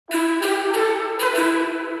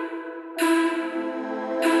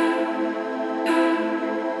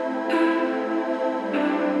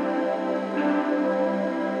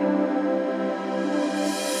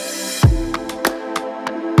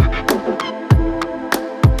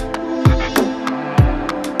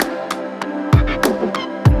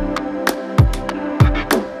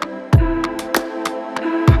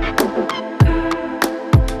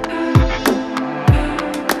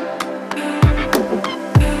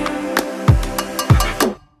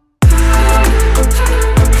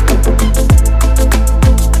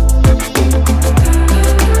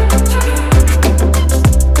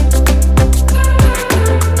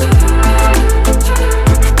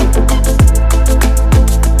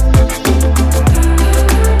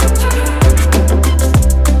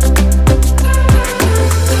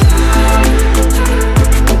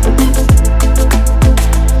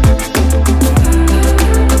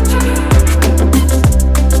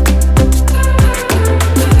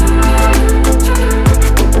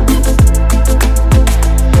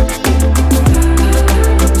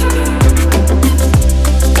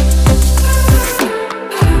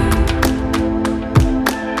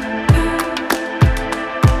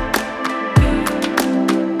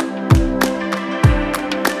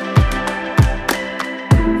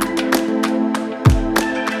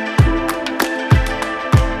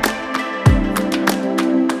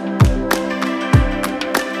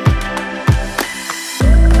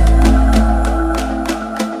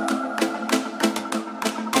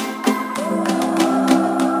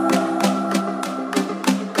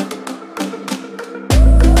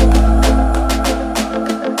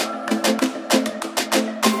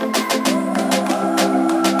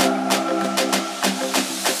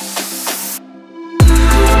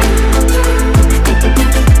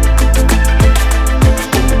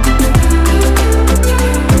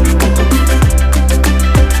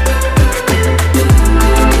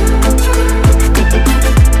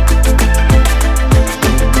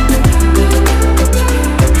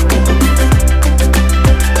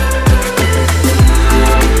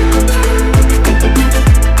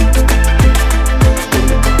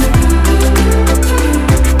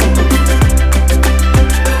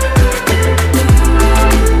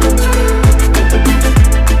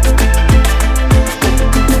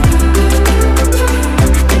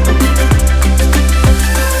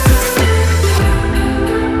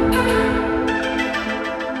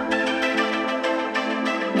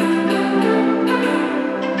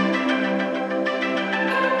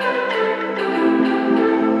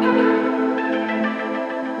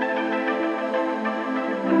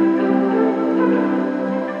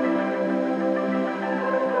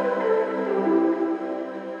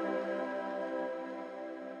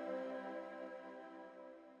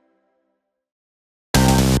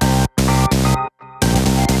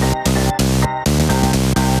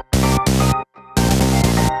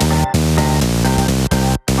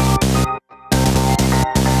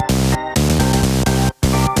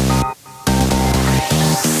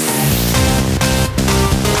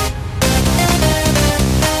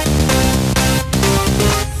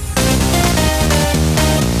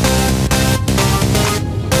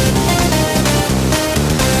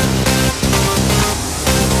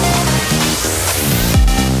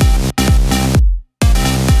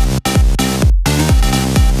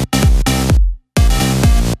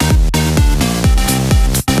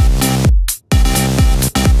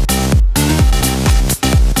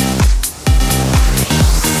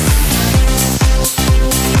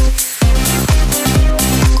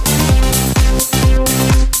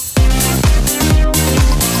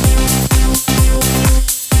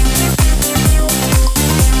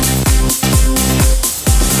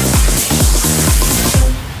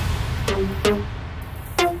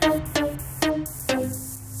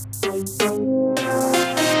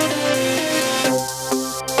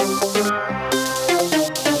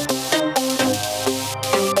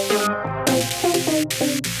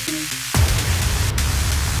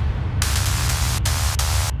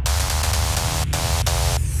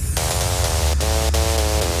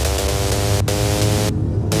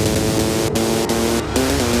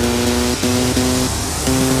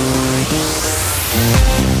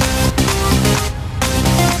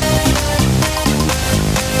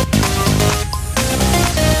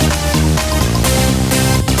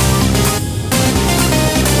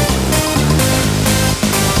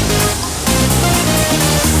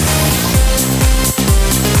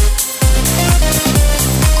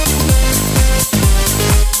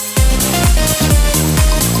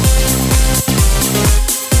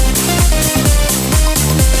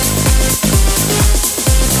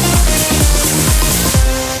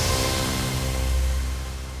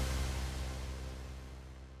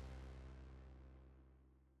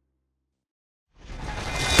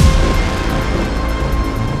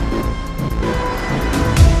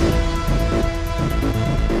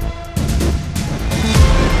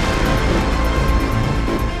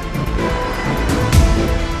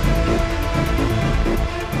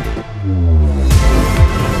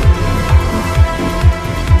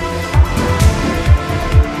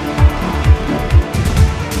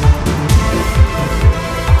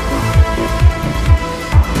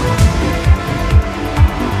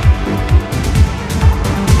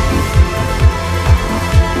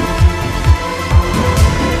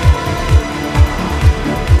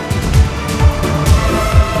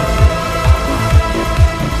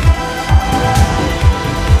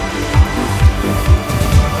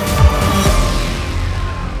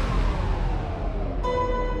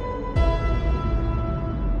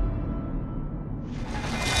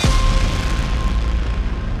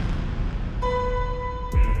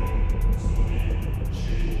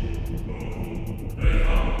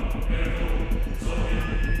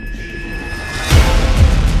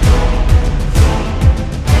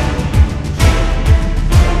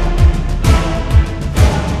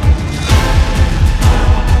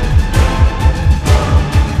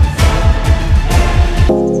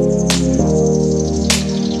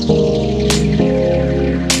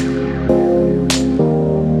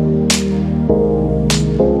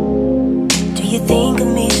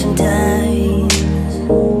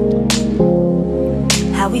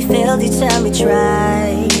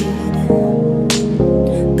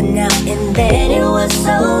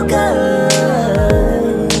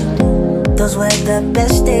Those were the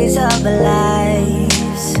best days of our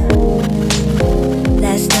lives.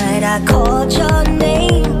 Last night I called your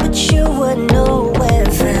name, but you were nowhere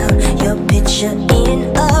found. Your picture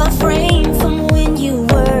in a frame from when you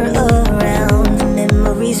were around. The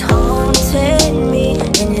memories haunted me,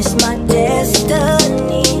 and it's my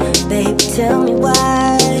destiny. Baby, tell me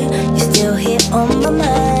why you're still here on my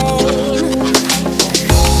mind.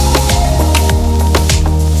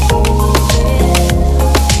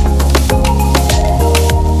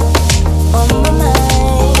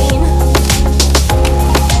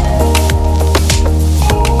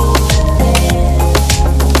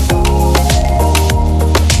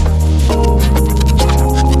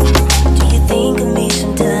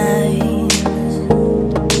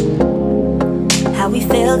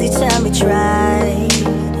 Each time we tried,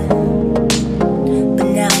 but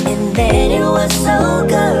now and then it was so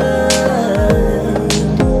good.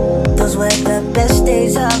 Those were the best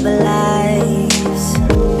days of our lives.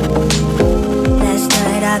 Last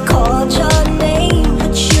night I called your name,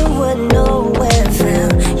 but you were nowhere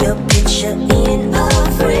found. Your picture in a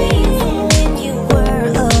frame when you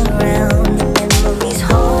were around. The memories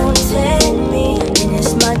haunted me, and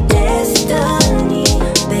it's my destiny.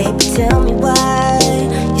 Baby, tell me why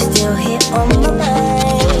on my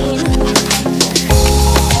mind.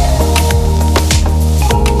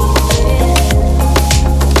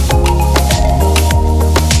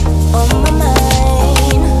 On my mind.